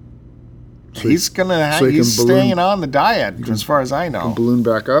 He's staying on the diet, as far as I know. Can balloon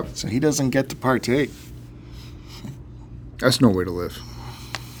back up? So he doesn't get to partake. That's no way to live.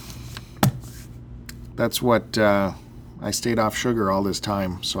 That's what I stayed off sugar all this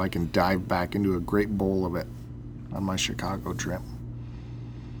time, so I can dive back into a great bowl of it on my Chicago trip.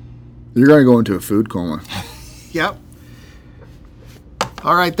 You're going to go into a food coma. Yep.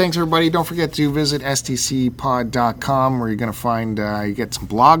 All right, thanks everybody. Don't forget to visit stcpod.com where you're going to find, you get some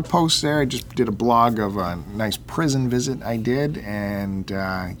blog posts there. I just did a blog of a nice prison visit I did, and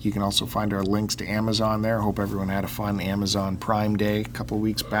you can also find our links to Amazon there. Hope everyone had a fun Amazon Prime Day a couple of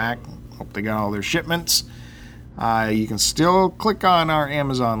weeks back. Hope they got all their shipments. You can still click on our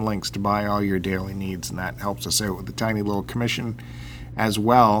Amazon links to buy all your daily needs, and that helps us out with a tiny little commission as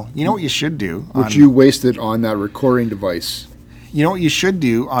well. You know what you should do? Which you wasted on that recording device. You know what you should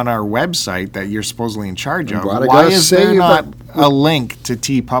do on our website that you're supposedly in charge of? glad I Why gotta is say there not that- a link to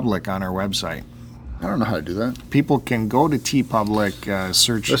TeePublic on our website? I don't know how to do that. People can go to TeePublic,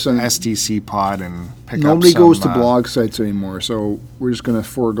 search Listen, STC Pod, and pick up Nobody some, goes to blog sites anymore, so we're just going to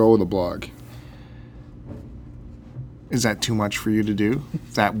forego the blog. Is that too much for you to do?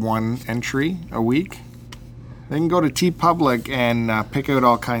 That one entry a week? They can go to TeePublic and pick out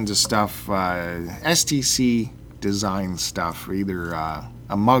all kinds of stuff, STC design stuff, either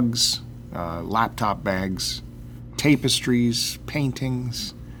mugs, laptop bags, tapestries,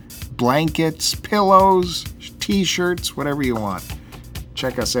 paintings, blankets, pillows, t-shirts, whatever you want.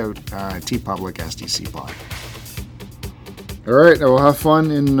 Check us out, TeePublic STC Pod. All right, we'll have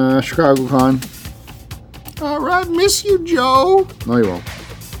fun in ChicagoCon. All right, miss you, Joe. No, you won't.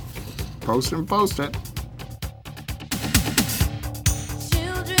 Post it.